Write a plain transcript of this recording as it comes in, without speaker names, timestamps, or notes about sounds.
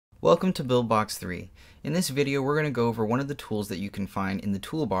Welcome to Buildbox 3. In this video we're going to go over one of the tools that you can find in the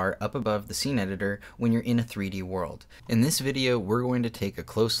toolbar up above the scene editor when you're in a 3D world. In this video we're going to take a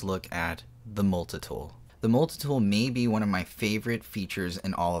close look at the Multitool. The Multitool may be one of my favorite features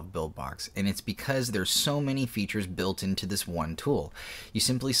in all of Buildbox, and it's because there's so many features built into this one tool. You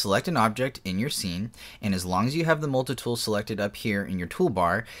simply select an object in your scene, and as long as you have the Multitool selected up here in your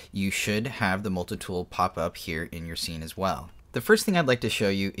toolbar, you should have the Multitool pop up here in your scene as well. The first thing I'd like to show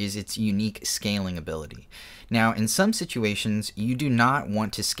you is its unique scaling ability. Now, in some situations, you do not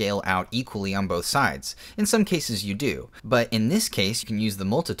want to scale out equally on both sides. In some cases you do, but in this case you can use the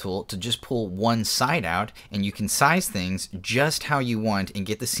Multitool to just pull one side out and you can size things just how you want and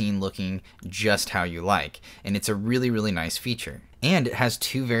get the scene looking just how you like. And it's a really nice feature. And it has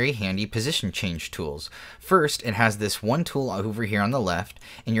two very handy position change tools. First, it has this one tool over here on the left,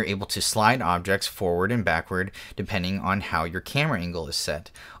 and you're able to slide objects forward and backward depending on how your camera angle is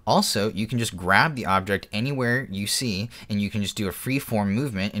set. Also, you can just grab the object anywhere you see, and you can just do a freeform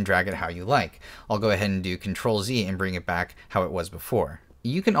movement and drag it how you like. I'll go ahead and do Control Z and bring it back how it was before.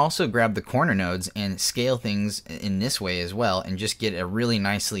 You can also grab the corner nodes and scale things in this way as well, and just get a really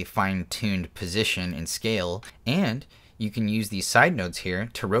nicely fine-tuned position and scale. And you can use these side nodes here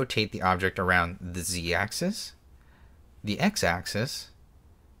to rotate the object around the Z-axis, the X-axis,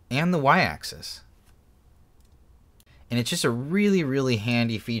 and the Y-axis. And it's just a really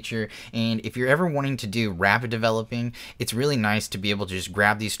handy feature, and if you're ever wanting to do rapid developing, it's really nice to be able to just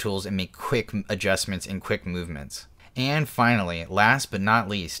grab these tools and make quick adjustments and quick movements. And finally, last but not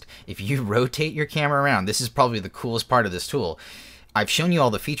least, if you rotate your camera around, this is probably the coolest part of this tool. I've shown you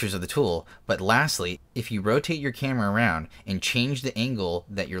all the features of the tool, but lastly, if you rotate your camera around and change the angle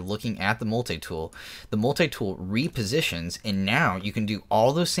that you're looking at the Multitool repositions, and now you can do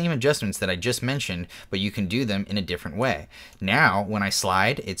all those same adjustments that I just mentioned, but you can do them in a different way. Now, when I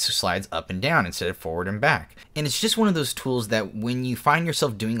slide, it slides up and down instead of forward and back. And it's just one of those tools that when you find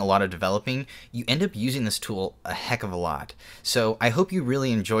yourself doing a lot of developing, you end up using this tool a heck of a lot. So I hope you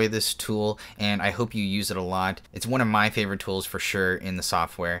really enjoy this tool, and I hope you use it a lot. It's one of my favorite tools for sure in the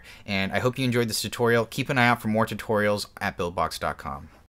software, and I hope you enjoyed this tutorial. Keep an eye out for more tutorials at buildbox.com.